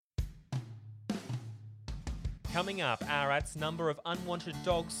Coming up, Ararat's number of unwanted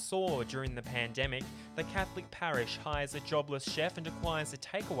dogs soar during the pandemic. The Catholic parish hires a jobless chef and acquires a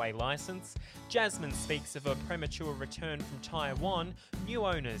takeaway licence. Jasmine speaks of a premature return from Taiwan. New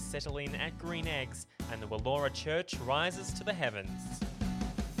owners settle in at Green Eggs, and the Wallora Church rises to the heavens.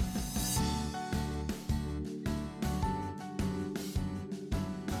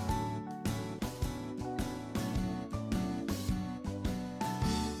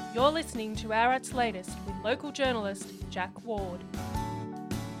 You're listening to Ararat's Latest with local journalist Jack Ward.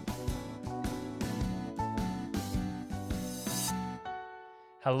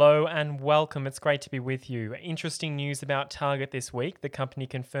 Hello and welcome. It's great to be with you. Interesting news about Target this week. The company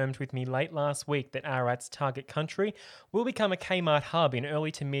confirmed with me late last week that Ararat's Target Country will become a Kmart hub in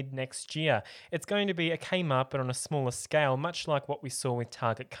early to mid next year. It's going to be a Kmart but on a smaller scale, much like what we saw with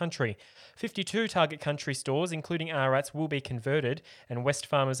Target Country. 52 Target Country stores, including Ararat's, will be converted, and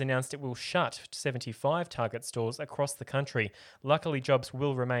Wesfarmers announced it will shut 75 Target stores across the country. Luckily, jobs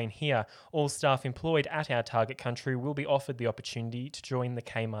will remain here. All staff employed at our Target Country will be offered the opportunity to join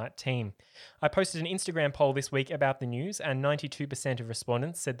the Kmart team. I posted an Instagram poll this week about the news, and 92% of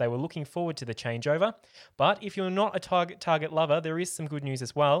respondents said they were looking forward to the changeover. But if you're not a Target lover, there is some good news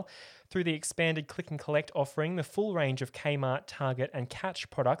as well. Through the expanded Click and Collect offering, the full range of Kmart, Target and Catch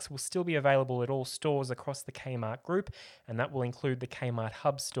products will still be available at all stores across the Kmart group, and that will include the Kmart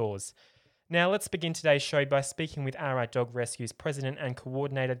hub stores. Now, let's begin today's show by speaking with Ararat Dog Rescue's President and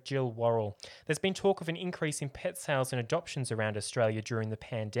Coordinator, Jill Worrell. There's been talk of an increase in pet sales and adoptions around Australia during the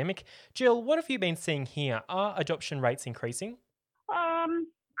pandemic. Jill, what have you been seeing here? Are adoption rates increasing?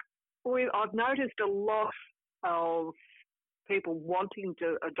 I've noticed a lot of people wanting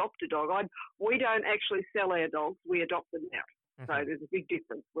to adopt a dog. We don't actually sell our dogs, we adopt them out. So there's a big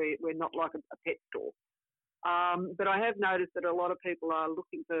difference. We're not like a pet store. But I have noticed that a lot of people are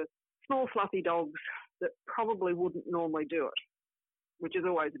looking for small fluffy dogs that probably wouldn't normally do it, which is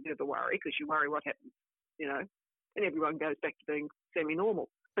always a bit of a worry because you worry what happens, and everyone goes back to being semi-normal.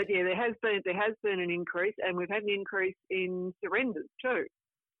 But yeah, there has been an increase, and we've had an increase in surrenders too.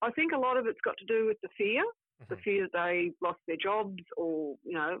 I think a lot of it's got to do with the fear that they lost their jobs or,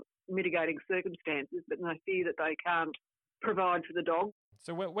 mitigating circumstances, but no fear that they can't provide for the dog.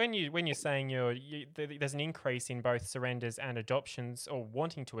 So when you're saying there's an increase in both surrenders and adoptions, or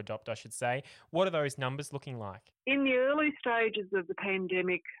wanting to adopt, I should say, what are those numbers looking like? In the early stages of the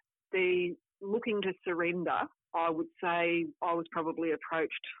pandemic, the looking to surrender, I would say I was probably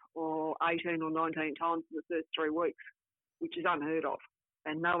approached 18 or 19 times in the first 3 weeks, which is unheard of.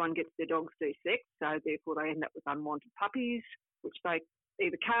 And no one gets their dogs de-sexed, so therefore they end up with unwanted puppies, which they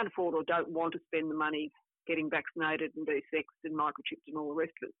either can't afford or don't want to spend the money getting vaccinated and de-sexed and microchipped and all the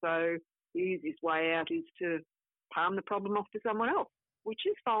rest of it. So the easiest way out is to palm the problem off to someone else, which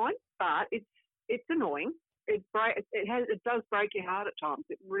is fine, but it's annoying. It does break your heart at times.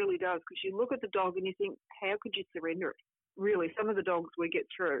 It really does, because you look at the dog and you think, how could you surrender it? Really, some of the dogs we get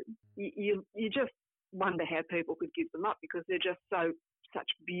through, you just wonder how people could give them up, because they're just such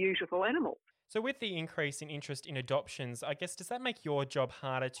beautiful animals. So with the increase in interest in adoptions, I guess, does that make your job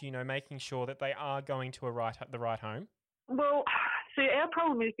harder to, making sure that they are going to the right home? Well, see, our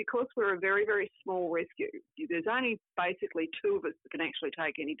problem is because we're a very, very small rescue, there's only basically 2 of us that can actually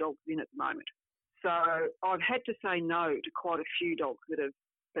take any dogs in at the moment. So I've had to say no to quite a few dogs that have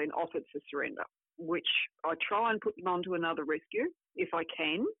been offered for surrender, which I try and put them onto another rescue if I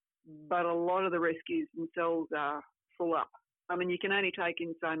can, but a lot of the rescues themselves are full up. I mean, you can only take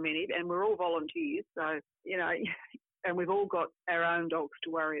in so many, and we're all volunteers, so, and we've all got our own dogs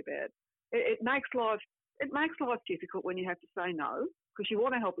to worry about. It makes life difficult when you have to say no, because you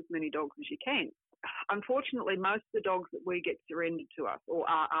want to help as many dogs as you can. Unfortunately, most of the dogs that we get surrendered to us, or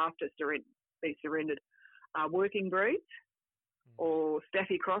are after be surrendered, are working breeds or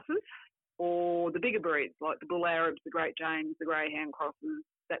staffy crosses, or the bigger breeds like the Bull Arabs, the Great Danes, the Greyhound crosses,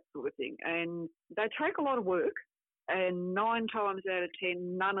 that sort of thing. And they take a lot of work. And 9 times out of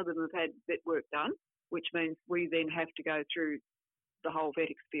 10, none of them have had vet work done, which means we then have to go through the whole vet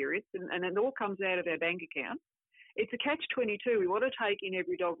experience, and it all comes out of our bank account. It's a catch-22. We want to take in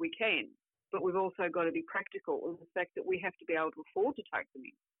every dog we can, but we've also got to be practical in the fact that we have to be able to afford to take them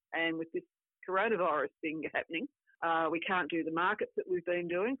in. And with this coronavirus thing happening, we can't do the markets that we've been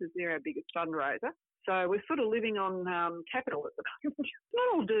doing because they're our biggest fundraiser. So we're sort of living on capital at the moment. It's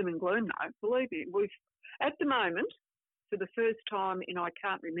not all doom and gloom, though. Believe me, at the moment, for the first time in I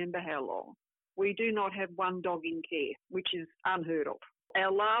can't remember how long, we do not have one dog in care, which is unheard of.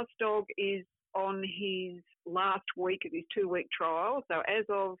 Our last dog is on his last week of his 2-week trial. So as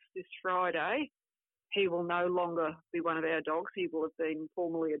of this Friday, he will no longer be one of our dogs. He will have been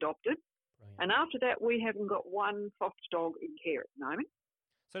formally adopted. And after that, we haven't got one foster dog in care at the moment.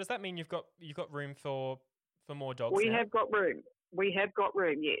 So does that mean you've got room for more dogs We now? have got room. We have got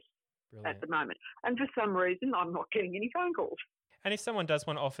room, yes, Brilliant. at the moment. And for some reason, I'm not getting any phone calls. And if someone does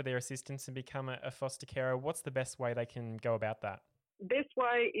want to offer their assistance and become a foster carer, what's the best way they can go about that? Best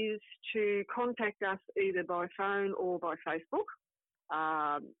way is to contact us either by phone or by Facebook.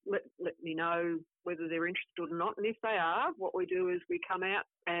 Let me know whether they're interested or not. And if they are, what we do is we come out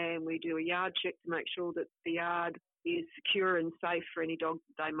and we do a yard check to make sure that the yard is secure and safe for any dogs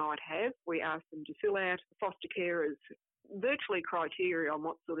that they might have. We ask them to fill out foster carers' virtually criteria on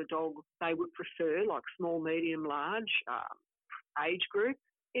what sort of dog they would prefer, like small, medium, large, age group.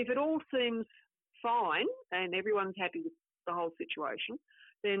 If it all seems fine and everyone's happy with the whole situation,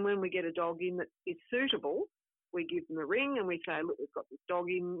 then when we get a dog in that is suitable, we give them a ring and we say, look, we've got this dog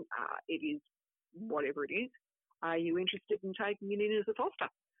in, it is whatever it is. Are you interested in taking it in as a foster?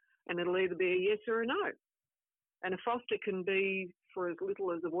 And it'll either be a yes or a no. And a foster can be for as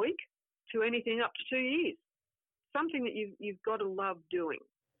little as a week to anything up to 2 years. Something that you've got to love doing.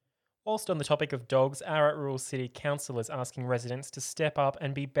 Whilst on the topic of dogs, Ararat Rural City Council is asking residents to step up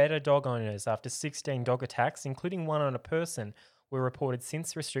and be better dog owners after 16 dog attacks, including one on a person, were reported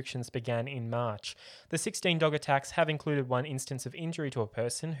since restrictions began in March. The 16 dog attacks have included one instance of injury to a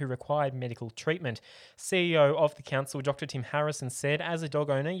person who required medical treatment. CEO of the council, Dr. Tim Harrison, said, as a dog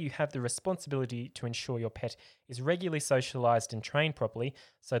owner, you have the responsibility to ensure your pet is regularly socialised and trained properly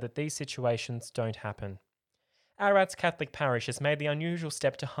so that these situations don't happen. Ararat's Catholic Parish has made the unusual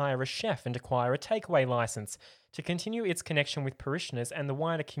step to hire a chef and acquire a takeaway licence to continue its connection with parishioners and the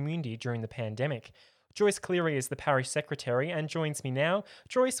wider community during the pandemic. Joyce Cleary is the parish secretary and joins me now.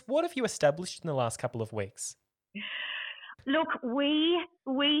 Joyce, what have you established in the last couple of weeks? Look, we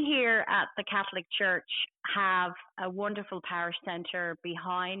here at the Catholic Church have a wonderful parish centre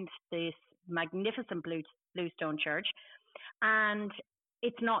behind this magnificent bluestone church, and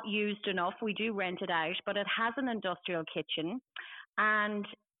it's not used enough. We do rent it out, but it has an industrial kitchen. And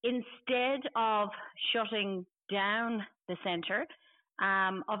instead of shutting down the centre,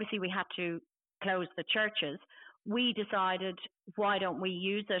 obviously we had to close the churches. We decided, why don't we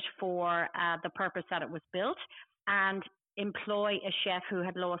use it for the purpose that it was built and employ a chef who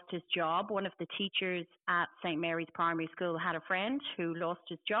had lost his job. One of the teachers at St. Mary's Primary School had a friend who lost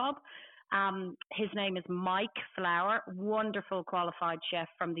his job. His name is Mike Flower, wonderful qualified chef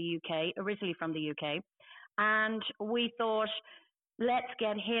from the UK, originally from the UK. And we thought, let's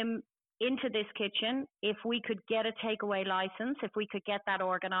get him into this kitchen. If we could get a takeaway license, if we could get that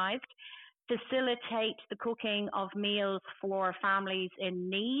organised, facilitate the cooking of meals for families in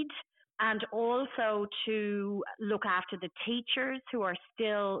need, and also to look after the teachers who are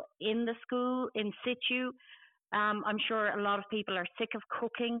still in the school in situ. I'm sure a lot of people are sick of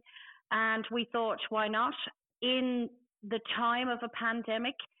cooking. And we thought, why not? In the time of a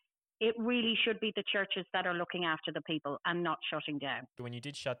pandemic, it really should be the churches that are looking after the people and not shutting down. When you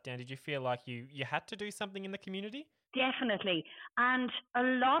did shut down, did you feel like you had to do something in the community? Definitely. And a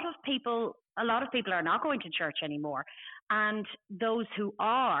lot of people are not going to church anymore. And those who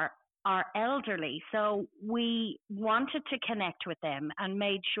are elderly. So we wanted to connect with them and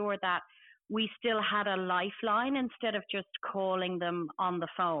made sure that we still had a lifeline instead of just calling them on the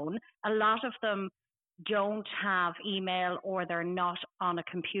phone. A lot of them don't have email or they're not on a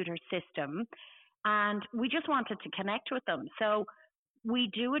computer system. And we just wanted to connect with them. So we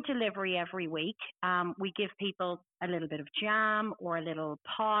do a delivery every week. We give people a little bit of jam or a little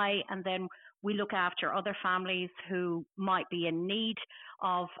pie, and then we look after other families who might be in need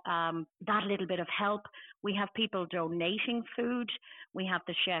of that little bit of help. We have people donating food. We have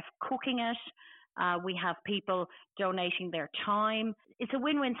the chef cooking it. We have people donating their time. It's a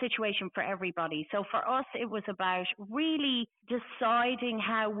win-win situation for everybody. So for us, it was about really deciding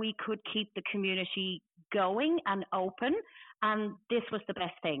how we could keep the community going and open. And this was the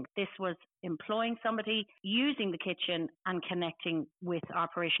best thing. This was employing somebody, using the kitchen and connecting with our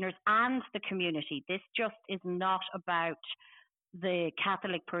parishioners and the community. This just is not about the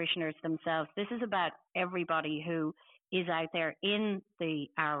Catholic parishioners themselves. This is about everybody who is out there in the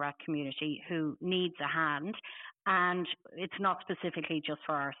Ararat community who needs a hand. And it's not specifically just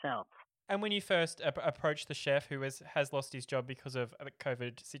for ourselves. And when you first approached the chef who has lost his job because of the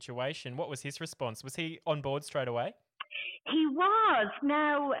COVID situation, what was his response? Was he on board straight away? He was.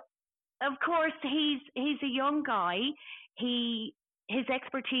 Now, of course, he's a young guy. His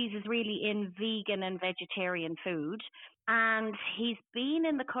expertise is really in vegan and vegetarian food. And he's been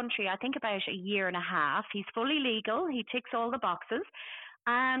in the country, I think, about a year and a half. He's fully legal. He ticks all the boxes.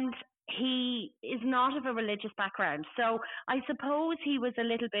 And he is not of a religious background. So I suppose he was a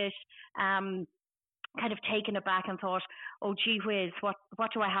little bit kind of taken aback and thought, oh, gee whiz, what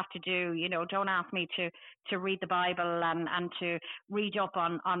do I have to do? Don't ask me to read the Bible and to read up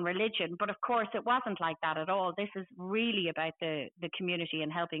on religion. But of course, it wasn't like that at all. This is really about the community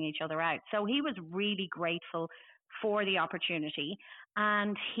and helping each other out. So he was really grateful for the opportunity.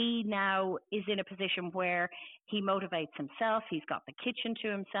 And he now is in a position where he motivates himself. He's got the kitchen to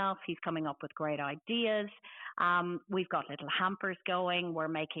himself. He's coming up with great ideas. We've got little hampers going. We're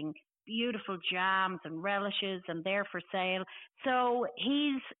making beautiful jams and relishes, and they're for sale. So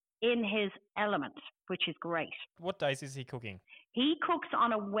he's in his element, which is great. What days is he cooking? He cooks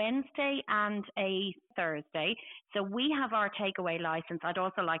on a Wednesday and a Thursday. So we have our takeaway license. I'd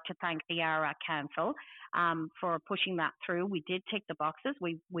also like to thank the Ararat Council for pushing that through. We did tick the boxes.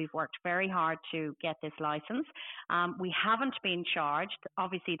 We've worked very hard to get this license. We haven't been charged.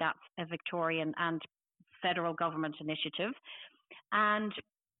 Obviously, that's a Victorian and federal government initiative. And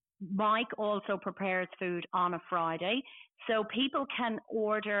Mike also prepares food on a Friday. So people can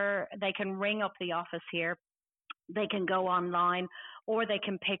order, they can ring up the office here, they can go online, or they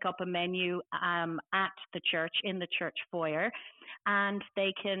can pick up a menu at the church, in the church foyer, and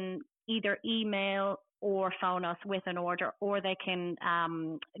they can either email or phone us with an order, or they can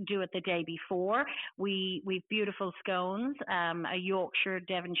do it the day before. We've beautiful scones, a Yorkshire,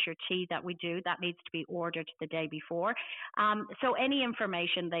 Devonshire tea that we do that needs to be ordered the day before. So any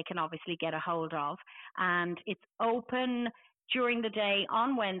information they can obviously get a hold of, and it's open during the day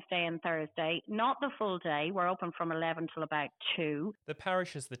on Wednesday and Thursday, not the full day. We're open from 11 till about 2. The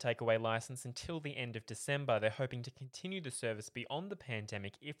parish has the takeaway licence until the end of December. They're hoping to continue the service beyond the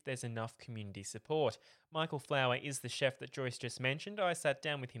pandemic if there's enough community support. Michael Flower is the chef that Joyce just mentioned. I sat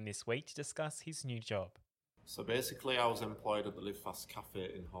down with him this week to discuss his new job. So basically I was employed at the Live Fast Cafe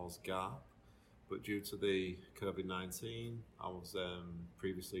in Halls Gap, but due to the COVID-19, I was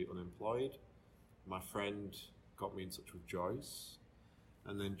previously unemployed. My friend got me in touch with Joyce,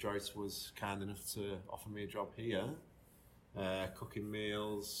 and then Joyce was kind enough to offer me a job here, cooking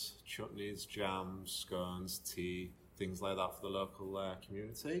meals, chutneys, jams, scones, tea, things like that for the local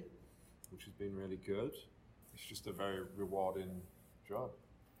community, which has been really good. It's just a very rewarding job.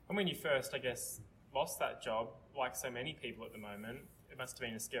 And when you first, I guess, lost that job, like so many people at the moment, it must have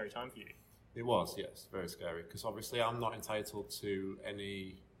been a scary time for you. It was, yes, very scary, because obviously I'm not entitled to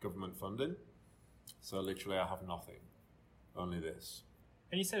any government funding. So literally I have nothing, only this.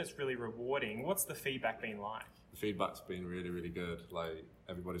 And you said it's really rewarding. What's the feedback been like? The feedback's been really, really good. Like,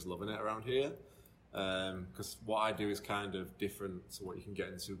 everybody's loving it around here. Because what I do is kind of different to what you can get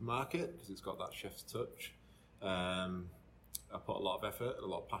in the supermarket, because it's got that chef's touch. I put a lot of effort, a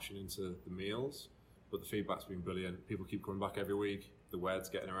lot of passion into the meals, but the feedback's been brilliant. People keep coming back every week. The word's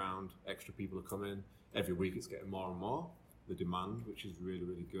getting around. Extra people are coming. Every week it's getting more and more, the demand, which is really,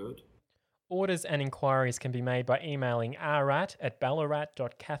 really good. Orders and inquiries can be made by emailing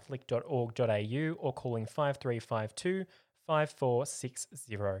arat@ballarat.catholic.org.au or calling 5352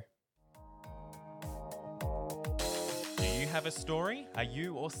 5460. Do you have a story? Are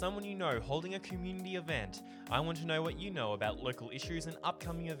you or someone you know holding a community event? I want to know what you know about local issues and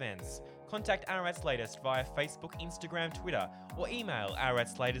upcoming events. Contact Ararat's Latest via Facebook, Instagram, Twitter, or email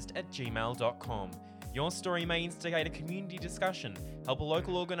aratslatest@gmail.com. Your story may instigate a community discussion, help a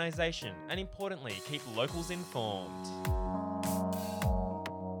local organisation, and importantly, keep locals informed.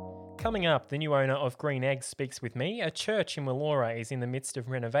 Coming up, the new owner of Green Eggs speaks with me. A church in Wellora is in the midst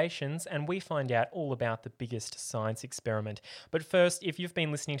of renovations, and we find out all about the biggest science experiment. But first, if you've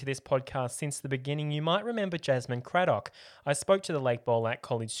been listening to this podcast since the beginning, you might remember Jasmine Craddock. I spoke to the Lake Bolac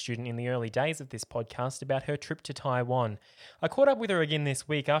College student in the early days of this podcast about her trip to Taiwan. I caught up with her again this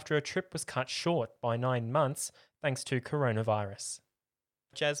week after her trip was cut short by 9 months thanks to coronavirus.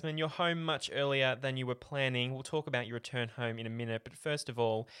 Jasmine, you're home much earlier than you were planning. We'll talk about your return home in a minute, but first of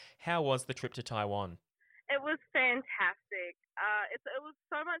all, how was the trip to Taiwan? It was fantastic. It was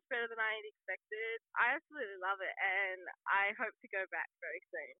so much better than I had expected. I absolutely love it, and I hope to go back very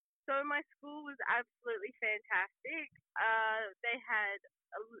soon. So my school was absolutely fantastic. They had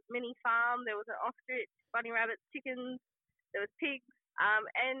a mini farm. There was an ostrich, bunny rabbits, chickens. There was pigs.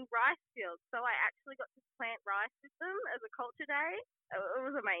 And rice fields. So I actually got to plant rice with them as a culture day. It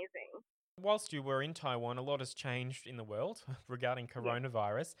was amazing. Whilst you were in Taiwan, a lot has changed in the world regarding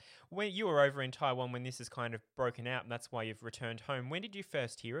coronavirus. When you were over in Taiwan when this is kind of broken out, and that's why you've returned home, when did you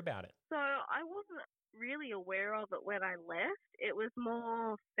first hear about it? So I wasn't really aware of it when I left. It was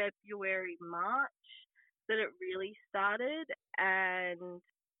more February, March that it really started, and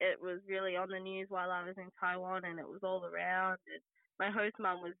it was really on the news while I was in Taiwan, and it was all around. my host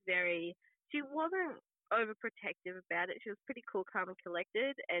mum was she wasn't overprotective about it. She was pretty cool, calm and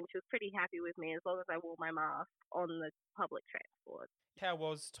collected, and she was pretty happy with me as long as I wore my mask on the public transport. How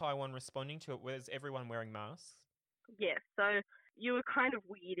was Taiwan responding to it? Was everyone wearing masks? Yes, so you were kind of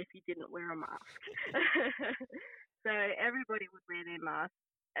weird if you didn't wear a mask. So everybody would wear their masks,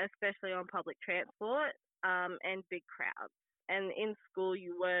 especially on public transport and big crowds. And in school,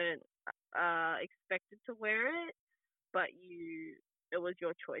 you weren't expected to wear it, but it was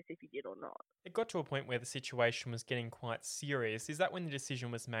your choice if you did or not. It got to a point where the situation was getting quite serious. Is that when the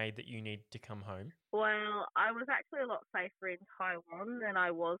decision was made that you needed to come home? Well, I was actually a lot safer in Taiwan than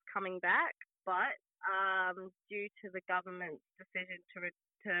I was coming back, but due to the government's decision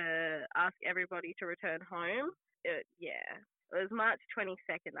to ask everybody to return home, it was March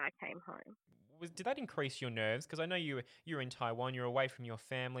 22nd I came home. Did that increase your nerves? Because I know you're in Taiwan, you're away from your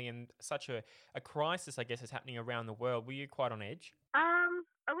family, and such a crisis, I guess, is happening around the world. Were you quite on edge?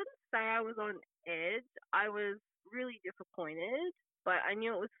 I wouldn't say I was on edge. I was really disappointed, but I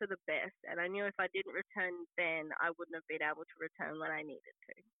knew it was for the best, and I knew if I didn't return then, I wouldn't have been able to return when I needed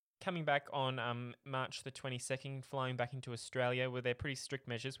to. Coming back on March the 22nd, flying back into Australia, were there pretty strict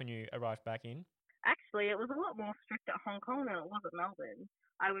measures when you arrived back in? Actually, it was a lot more strict at Hong Kong than it was at Melbourne.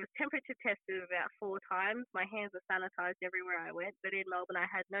 I was temperature tested about 4 times. My hands were sanitised everywhere I went, but in Melbourne I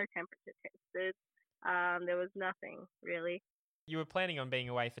had no temperature tested. There was nothing, really. You were planning on being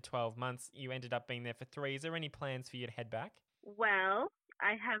away for 12 months. You ended up being there for 3. Is there any plans for you to head back? Well,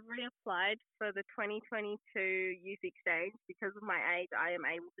 I have reapplied for the 2022 youth exchange. Because of my age, I am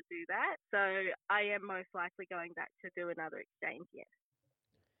able to do that. So I am most likely going back to do another exchange, yes.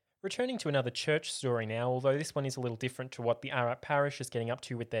 Returning to another church story now, although this one is a little different to what the Ararat parish is getting up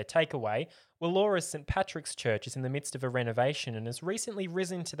to with their takeaway, Wallora's St Patrick's Church is in the midst of a renovation and has recently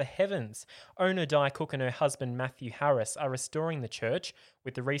risen to the heavens. Owner Di Cook and her husband Matthew Harris are restoring the church,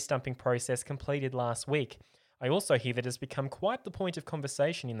 with the restumping process completed last week. I also hear that it has become quite the point of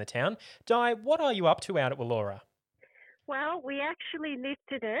conversation in the town. Di, what are you up to out at Wallora? Well, we actually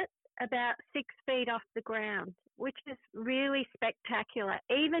lifted it about 6 feet off the ground, which is really spectacular.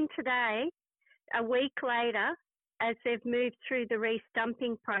 Even today, a week later, as they've moved through the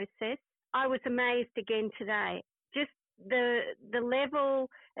restumping process, I was amazed again today. Just the level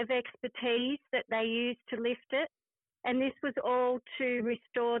of expertise that they used to lift it. And this was all to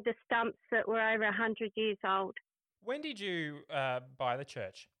restore the stumps that were over 100 years old. When did you buy the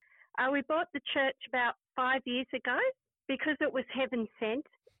church? We bought the church about 5 years ago because it was heaven sent.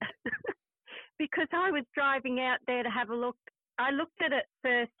 Because I was driving out there to have a look. I looked at it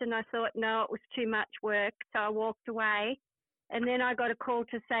first and I thought, no, it was too much work. So I walked away. And then I got a call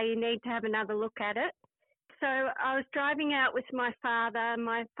to say you need to have another look at it. So I was driving out with my father.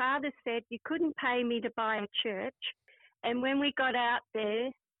 My father said you couldn't pay me to buy a church. And when we got out there,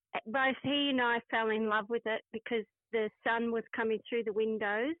 both he and I fell in love with it because the sun was coming through the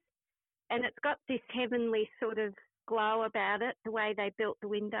windows. And it's got this heavenly sort of glow about it, the way they built the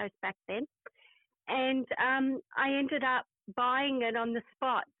windows back then. And I ended up buying it on the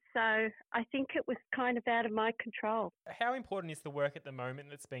spot. So I think it was kind of out of my control. How important is the work at the moment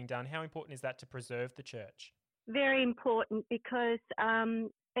that's being done? How important is that to preserve the church? Very important because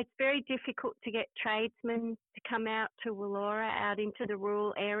it's very difficult to get tradesmen to come out to Wallora, out into the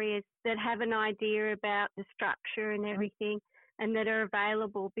rural areas that have an idea about the structure and everything and that are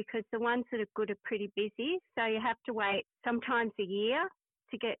available, because the ones that are good are pretty busy. So you have to wait sometimes a year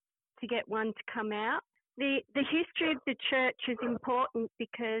to get one to come out. The history of the church is important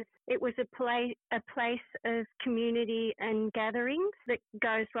because it was a place of community and gatherings that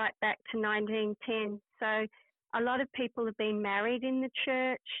goes right back to 1910. So a lot of people have been married in the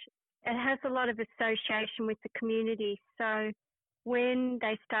church. It has a lot of association with the community. So when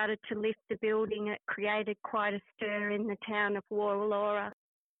they started to lift the building, it created quite a stir in the town of Wallora.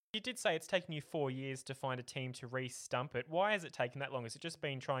 You did say it's taken you 4 years to find a team to re-stump it. Why has it taken that long? Has it just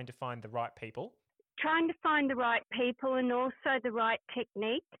been trying to find the right people? Trying to find the right people and also the right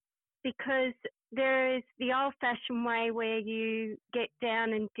technique, because there is the old-fashioned way where you get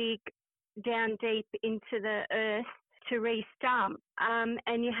down and dig down deep into the earth to re-stump,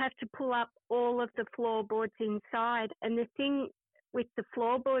 and you have to pull up all of the floorboards inside. And the thing with the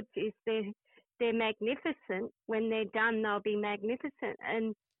floorboards is they're magnificent. When they're done, they'll be magnificent.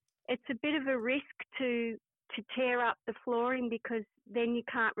 And it's a bit of a risk to tear up the flooring, because then you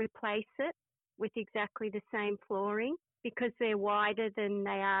can't replace it with exactly the same flooring because they're wider than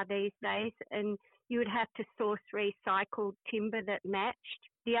they are these days, and you would have to source recycled timber that matched.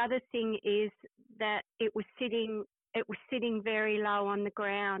 The other thing is that it was sitting it was sitting very low on the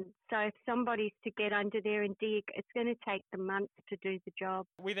ground. So if somebody's to get under there and dig, it's going to take them months to do the job.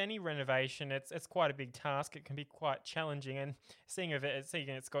 With any renovation, it's quite a big task. It can be quite challenging, and seeing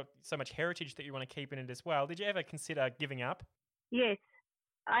it's got so much heritage that you want to keep in it as well. Did you ever consider giving up? Yes,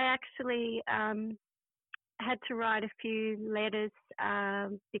 I actually had to write a few letters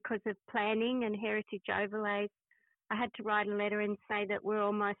because of planning and heritage overlays. I had to write a letter and say that we're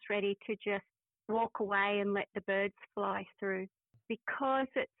almost ready to just walk away and let the birds fly through. Because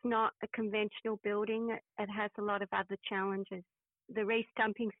it's not a conventional building, it has a lot of other challenges. The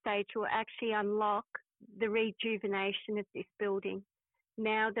restumping stage will actually unlock the rejuvenation of this building.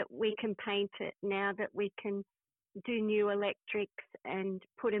 Now that we can paint it, now that we can do new electrics and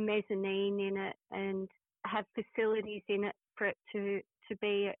put a mezzanine in it and have facilities in it for it to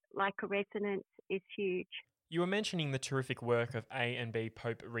be like a residence is huge. You were mentioning the terrific work of A and B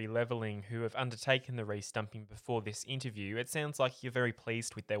Pope Relevelling, who have undertaken the restumping before this interview. It sounds like you're very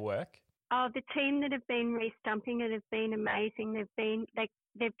pleased with their work. Oh, the team that have been restumping it have been amazing.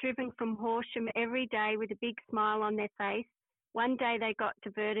 They've driven from Horsham every day with a big smile on their face. One day they got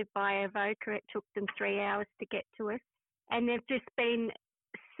diverted by a Evoca. It took them 3 hours to get to us. And they've just been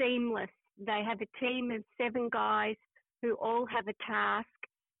seamless. They have a team of 7 guys who all have a task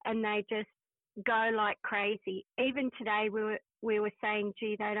and they just go like crazy. Even today we were saying,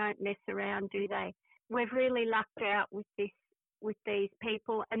 gee, they don't mess around, do they? We've really lucked out with these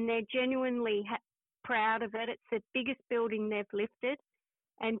people, and they're genuinely proud of it. It's the biggest building they've lifted,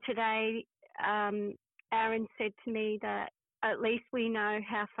 and today Aaron said to me that at least we know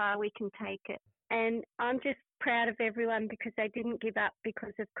how far we can take it. And I'm just proud of everyone because they didn't give up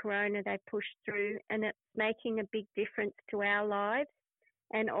because of Corona. They pushed through, and it's making a big difference to our lives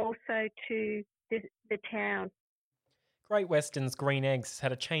and also to the town. Great Western's Green Eggs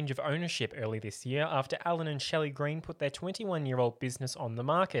had a change of ownership early this year after Alan and Shelley Green put their 21-year-old business on the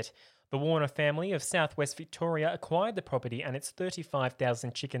market. The Warner family of southwest Victoria acquired the property and its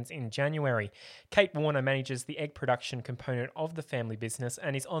 35,000 chickens in January. Kate Warner manages the egg production component of the family business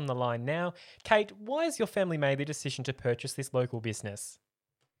and is on the line now. Kate, why has your family made the decision to purchase this local business?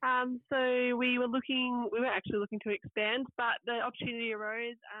 So we were actually looking to expand, but the opportunity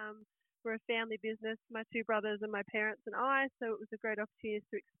arose. We're a family business, my 2 brothers and my parents and I, so it was a great opportunity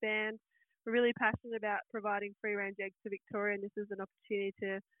to expand. We're really passionate about providing free-range eggs to Victoria, and this is an opportunity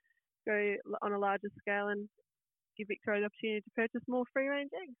to go on a larger scale and give Victoria the opportunity to purchase more free-range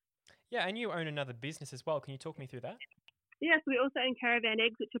eggs. Yeah, and you own another business as well. Can you talk me through that? Yes, we also own Caravan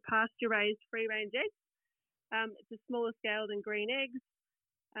Eggs, which are pasture-raised free-range eggs. It's a smaller scale than green eggs,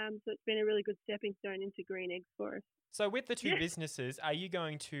 so it's been a really good stepping stone into green eggs for us. So with the 2 businesses, are you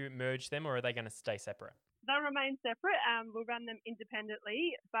going to merge them or are they going to stay separate? They'll remain separate. We'll run them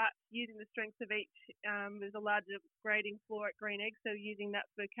independently, but using the strengths of each. There's a larger grading floor at Green Eggs, so using that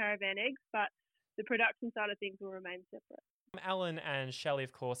for Caravan Eggs, but the production side of things will remain separate. Alan and Shelley,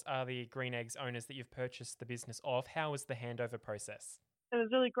 of course, are the Green Eggs owners that you've purchased the business of. How was the handover process? It was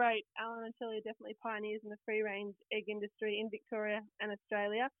really great. Alan and Shelley are definitely pioneers in the free-range egg industry in Victoria and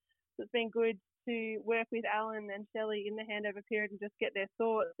Australia. So it's been good to work with Alan and Shelley in the handover period and just get their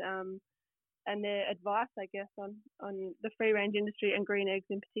thoughts and their advice, I guess, on the free-range industry and green eggs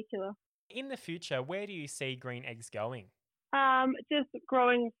in particular. In the future, where do you see Green Eggs going? Just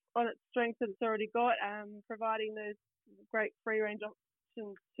growing on its strengths that it's already got, providing those great free-range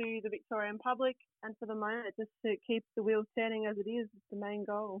options to the Victorian public, and for the moment, just to keep the wheels turning as it is the main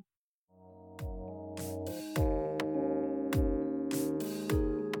goal.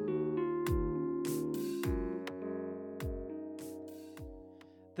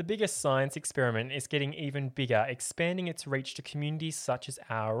 The biggest science experiment is getting even bigger, expanding its reach to communities such as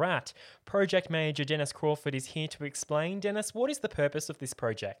Ararat. Project Manager Dennis Crawford is here to explain. Dennis, what is the purpose of this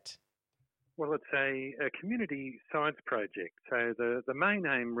project? Well, it's a community science project. So the main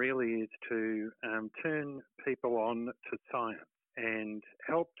aim really is to turn people on to science and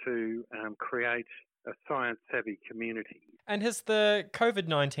help to create a science-savvy community. And has the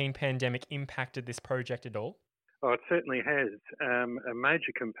COVID-19 pandemic impacted this project at all? Oh, it certainly has. A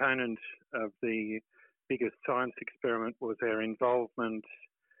major component of the biggest science experiment was our involvement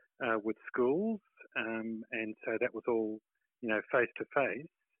with schools, and so that was all, face-to-face.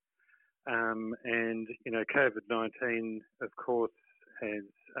 And, COVID-19, of course, has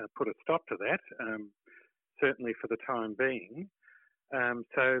put a stop to that, certainly for the time being.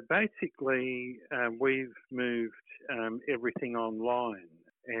 So basically, we've moved everything online,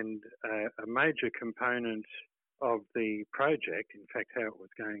 and a major component of the project, in fact, how it was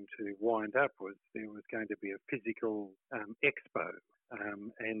going to wind up was there was going to be a physical expo.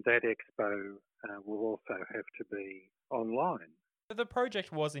 and that expo will also have to be online. The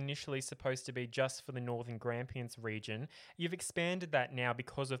project was initially supposed to be just for the Northern Grampians region. You've expanded that now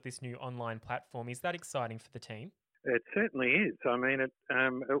because of this new online platform. Is that exciting for the team? It certainly is. I mean, it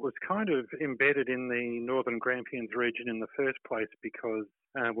was kind of embedded in the Northern Grampians region in the first place because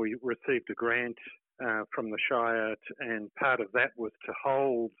we received a grant from the Shire, and part of that was to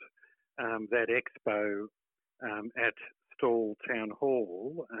hold that expo at Stawell Town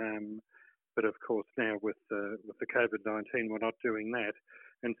Hall. But of course, now with the COVID-19, we're not doing that.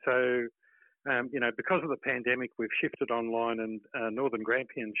 And so, because of the pandemic, we've shifted online, and Northern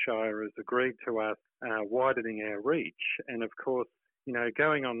Grampians Shire has agreed to us widening our reach. And of course,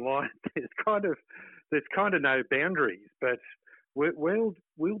 going online, there's kind of no boundaries. But we'll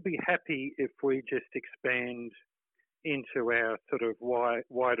be happy if we just expand into our sort of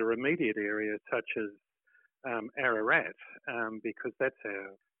wider immediate area, such as Ararat, because that's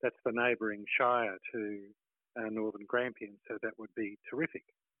the neighbouring shire to Northern Grampians, so that would be terrific.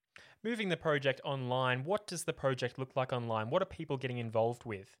 Moving the project online, what does the project look like online? What are people getting involved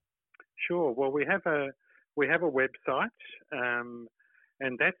with? Sure. Well, we have a website,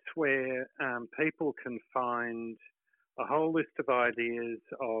 and that's where people can find a whole list of ideas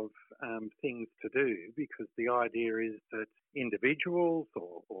of things to do, because the idea is that individuals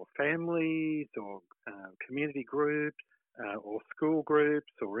or families or community groups or school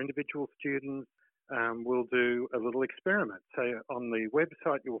groups or individual students will do a little experiment. So on the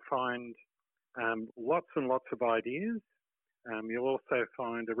website you'll find lots and lots of ideas. You'll also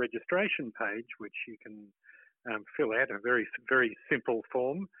find a registration page which you can fill out, a very, very simple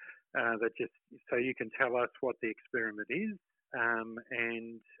form that just so you can tell us what the experiment is.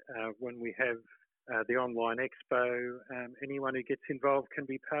 And when we have the online expo, anyone who gets involved can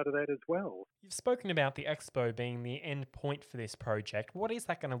be part of that as well. You've spoken about the expo being the end point for this project. What is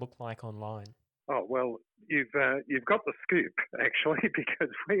that going to look like online? Oh, well, you've got the scoop, actually,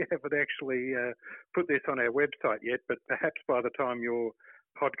 because we haven't actually put this on our website yet, but perhaps by the time your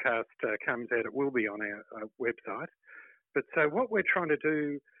podcast comes out, it will be on our website. But so what we're trying to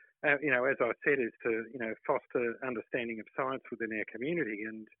do, as I said, is to, foster understanding of science within our community.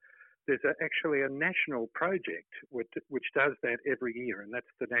 And there's actually a national project which does that every year, and that's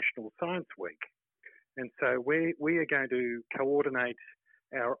the National Science Week. And so we are going to coordinate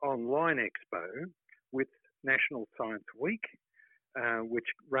our online expo with National Science Week, which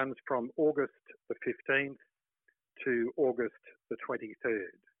runs from August the 15th to August the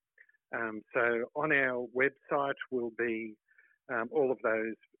 23rd. So on our website will be all of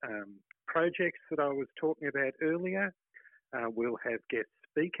those projects that I was talking about earlier. We'll have guest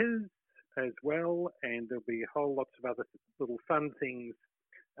speakers as well, and there'll be a whole lots of other little fun things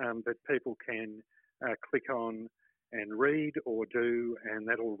that people can click on and read or do, and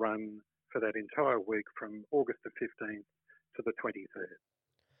that'll run for that entire week from August the 15th to the 23rd.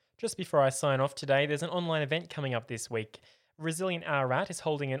 Just before I sign off today, there's an online event coming up this week. Resilient Ararat is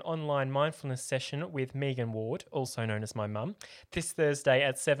holding an online mindfulness session with Megan Ward, also known as my mum, this Thursday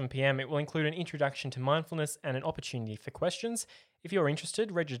at 7 p.m. It will include an introduction to mindfulness and an opportunity for questions. If you're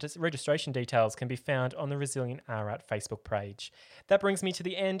interested, registration details can be found on the Resilient Ararat Facebook page. That brings me to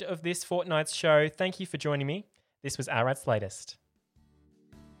the end of this fortnight's show. Thank you for joining me. This was Ararat's Latest.